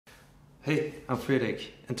Hey, I'm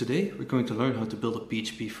Frederik, and today we're going to learn how to build a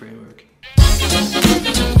PHP framework.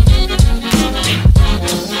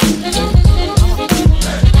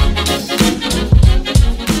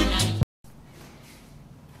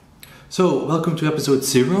 So, welcome to episode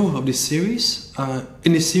 0 of this series.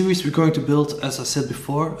 In this series we're going to build, as I said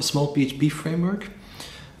before, a small PHP framework.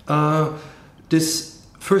 This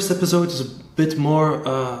first episode is a bit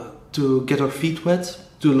more to get our feet wet,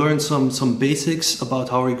 to learn some basics about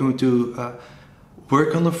how we're going to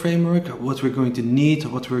work on the framework, what we're going to need,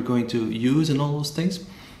 what we're going to use, and all those things.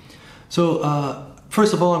 So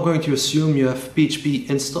first of all, I'm going to assume you have PHP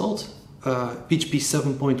installed. PHP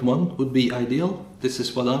 7.1 would be ideal. This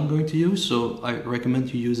is what I'm going to use, so I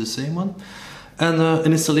recommend you use the same one. And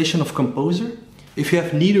an installation of Composer. If you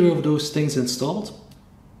have neither of those things installed,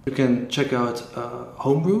 you can check out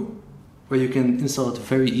Homebrew, where you can install it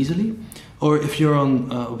very easily. Or if you're on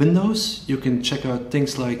Windows, you can check out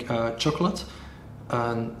things like Chocolate.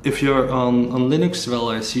 And if you're on Linux, well,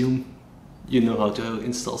 I assume you know how to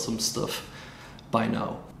install some stuff by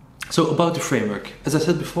now. So about the framework. As I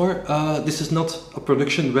said before, this is not a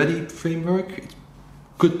production-ready framework. It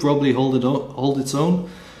could probably hold its own,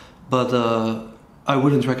 but I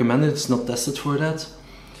wouldn't recommend it. It's not tested for that.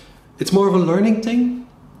 It's more of a learning thing.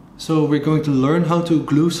 So we're going to learn how to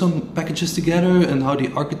glue some packages together and how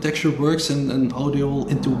the architecture works and how they all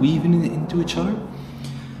interweave into each other.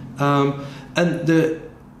 And the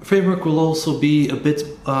framework will also be a bit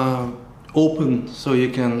open, so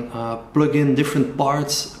you can plug in different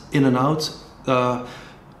parts in and out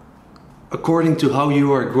according to how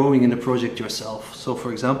you are growing in the project yourself. So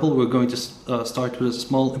for example, we're going to start with a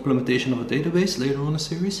small implementation of a database later on in the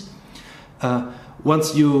series.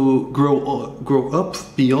 Once you grow up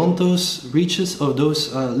beyond those reaches of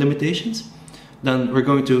those limitations, then we're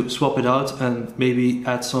going to swap it out and maybe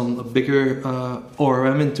add some bigger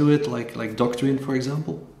ORM into it, like Doctrine, for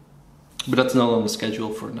example. But that's not on the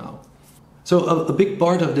schedule for now. So a big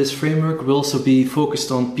part of this framework will also be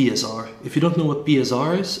focused on PSR. If you don't know what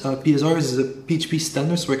PSR is a PHP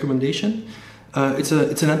standards recommendation. It's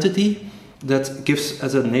an entity that gives,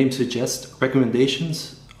 as the name suggests,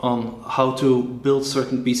 recommendations on how to build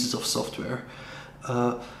certain pieces of software.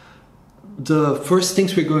 The first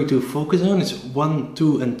things we're going to focus on is 1,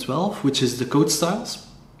 2, and 12, which is the code styles.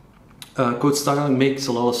 Code styling makes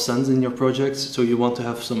a lot of sense in your projects, so you want to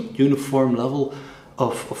have some uniform level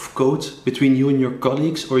of code between you and your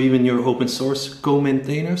colleagues, or even your open source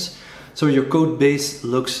co-maintainers. So your code base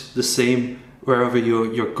looks the same wherever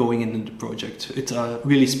you're going in the project. It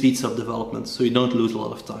really speeds up development, so you don't lose a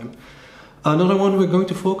lot of time. Another one we're going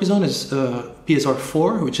to focus on is PSR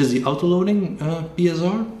 4, which is the autoloading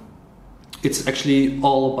PSR. It's actually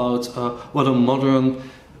all about what a modern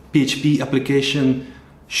PHP application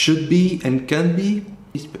should be and can be.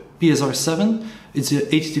 PSR 7, it's a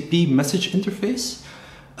HTTP message interface.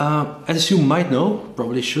 As you might know,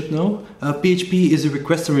 probably should know, PHP is a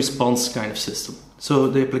request and response kind of system. So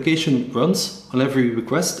the application runs on every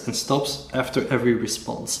request and stops after every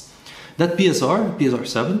response. That PSR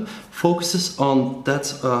 7, focuses on that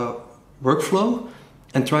workflow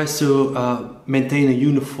and tries to maintain a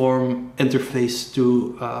uniform interface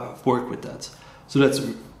to work with that. So that's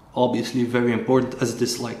obviously very important, as it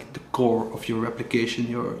is like the core of your application,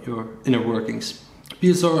 your inner workings.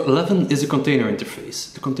 PSR 11 is a container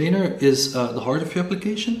interface. The container is the heart of your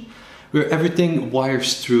application, where everything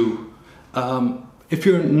wires through. If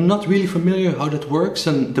you're not really familiar how that works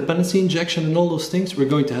and dependency injection and all those things, we're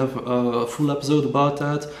going to have a full episode about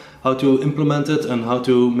that, how to implement it and how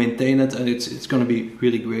to maintain it, and it's going to be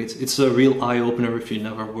really great. It's a real eye-opener if you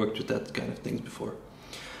never worked with that kind of things before.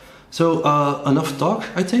 So enough talk,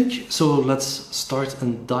 I think. So let's start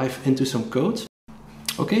and dive into some code.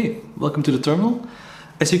 Okay, welcome to the terminal.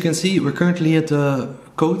 As you can see, we're currently at the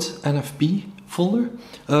code NFP folder.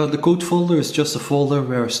 The code folder is just a folder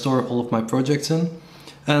where I store all of my projects in.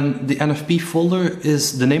 And the NFP folder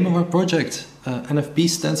is the name of our project. NFP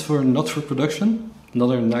stands for not for production.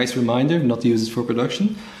 Another nice reminder, not to use it for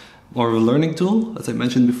production. Or a learning tool, as I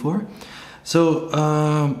mentioned before. So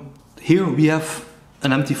here we have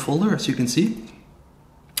an empty folder, as you can see.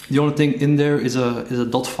 The only thing in there is a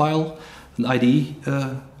dot file, an IDE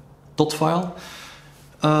dot file.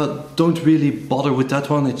 Don't really bother with that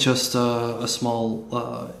one, it's just a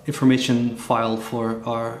small information file for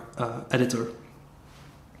our editor.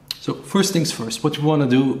 So first things first, what we want to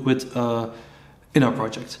do with in our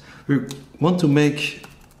project. We want to make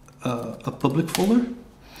a public folder.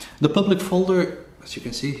 The public folder, as you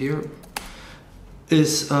can see here,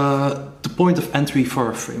 is the point of entry for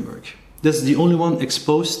our framework. This is the only one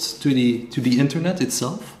exposed to the internet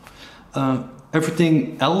itself.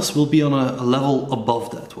 everything else will be on a level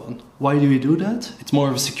above that one. Why do we do that? It's more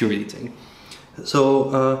of a security thing.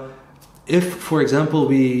 So if, for example,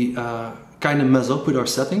 we kind of mess up with our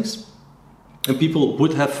settings and people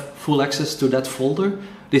would have full access to that folder,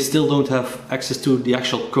 they still don't have access to the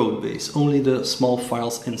actual code base, only the small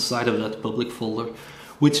files inside of that public folder,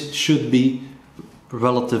 which should be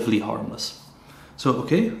relatively harmless. So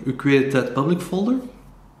okay, we created that public folder.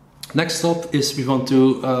 Next up is we want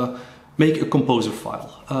to make a composer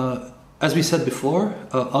file. As we said before,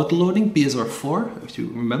 autoloading, PSR4, if you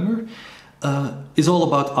remember, is all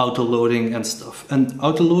about autoloading and stuff. And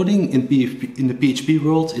autoloading in the PHP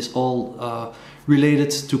world is all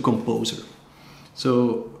related to Composer.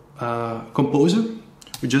 So Composer,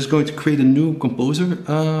 we're just going to create a new Composer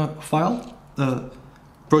file,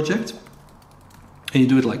 project, and you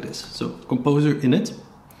do it like this. So Composer init,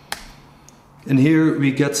 and here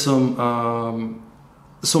we get some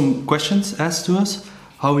questions asked to us,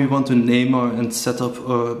 how we want to name and set up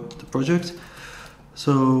the project.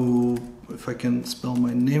 So if I can spell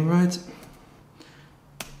my name right,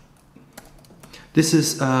 this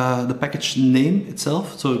is the package name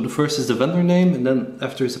itself. So the first is the vendor name, and then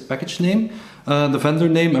after is the package name. The vendor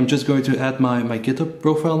name, I'm just going to add my GitHub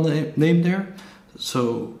profile name there.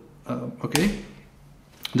 So okay,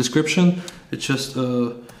 description, it's just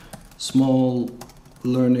a small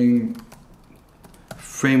learning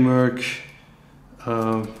framework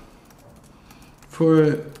for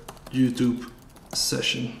a YouTube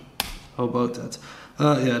session. How about that?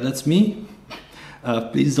 Yeah, that's me.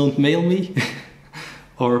 Please don't mail me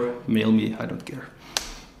or mail me, I don't care.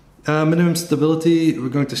 Minimum stability, we're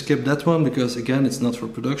going to skip that one because again it's not for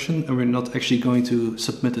production and we're not actually going to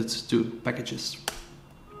submit it to packages.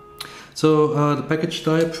 So the package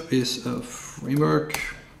type is a framework.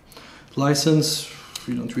 License,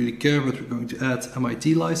 we don't really care, but we're going to add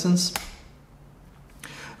MIT license.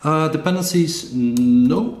 Dependencies,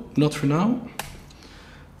 no, not for now.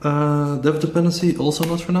 Dev dependency, also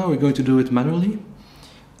not for now, we're going to do it manually.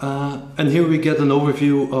 And here we get an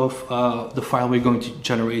overview of the file we're going to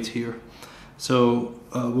generate here. So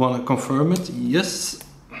want to confirm it? Yes,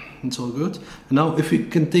 it's all good. And now if we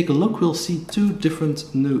can take a look, we'll see two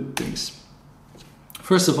different new things.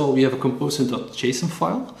 First of all, we have a composer.json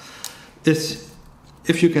file.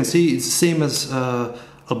 If you can see, it's the same as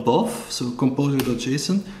above, so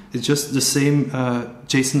composer.json. It's just the same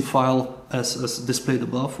JSON file as displayed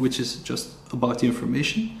above, which is just about the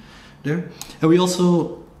information there. And we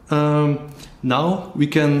also, now we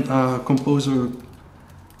can composer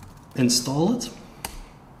install it,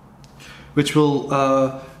 which will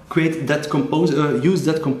create that use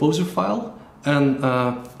that composer file and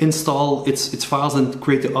install its files and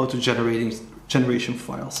create the auto generation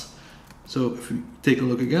files. So if we take a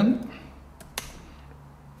look again,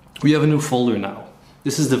 we have a new folder now.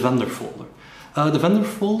 This is the vendor folder. The vendor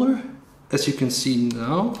folder, as you can see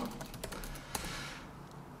now,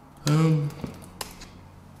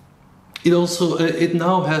 it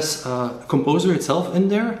now has Composer itself in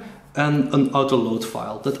there and an autoload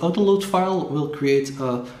file. That autoload file will create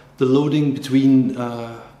the loading between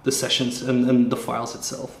the sessions and the files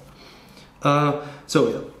itself. So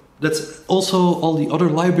yeah. That's also all the other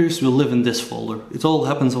libraries will live in this folder. It all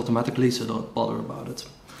happens automatically, so don't bother about it.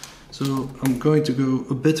 So I'm going to go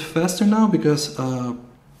a bit faster now because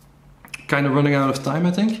kind of running out of time,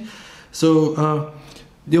 I think. So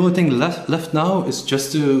the only thing left now is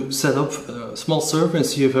just to set up a small server and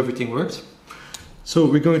see if everything works. So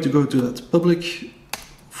we're going to go to that public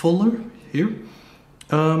folder here.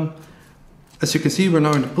 As you can see, we're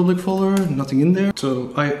now in the public folder, nothing in there.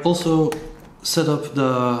 So I also set up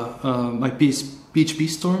the my PHP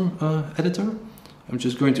Storm editor. I'm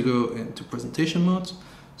just going to go into presentation mode,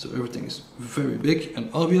 so everything is very big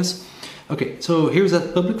and obvious. Okay, so here's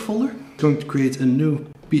that public folder. I'm going to create a new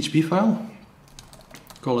PHP file,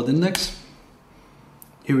 call it index.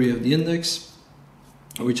 Here we have the index.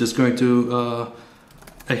 We're just going to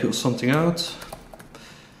echo something out.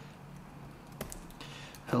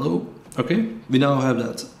 Hello. Okay, we now have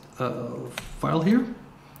that file here.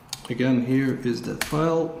 Again, here is that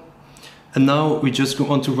file. And now we just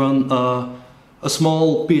want to run a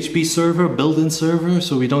small PHP server, built-in server,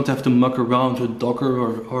 so we don't have to muck around with Docker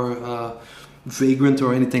or Vagrant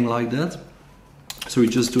or anything like that. So we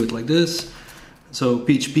just do it like this. So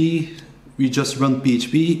PHP, we just run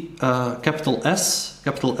PHP, capital S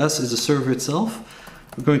is the server itself.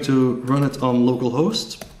 We're going to run it on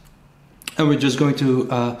localhost. And we're just going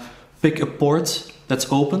to pick a port that's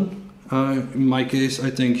open. In my case, I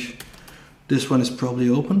think this one is probably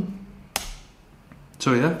open.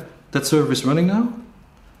 So yeah, that server is running now.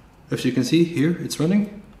 As you can see here, it's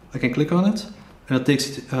running. I can click on it. and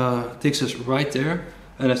it takes us right there.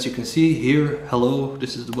 And as you can see here, hello,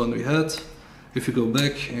 this is the one we had. If you go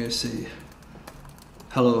back and you say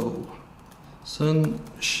hello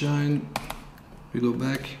sunshine, we go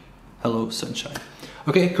back, hello sunshine.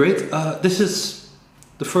 Okay, great. This is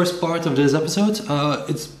the first part of this episode.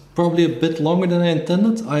 It's probably a bit longer than I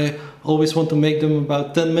intended. I always want to make them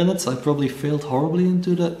about 10 minutes. I probably failed horribly in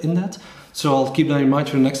that. So I'll keep that in mind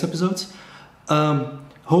for the next episodes.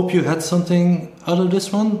 Hope you had something out of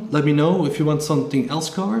this one. Let me know if you want something else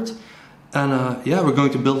covered. And yeah, we're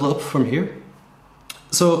going to build up from here.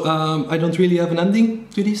 So I don't really have an ending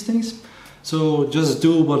to these things. So just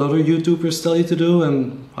do what other YouTubers tell you to do,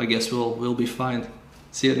 and I guess we'll be fine.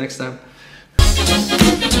 See you next time.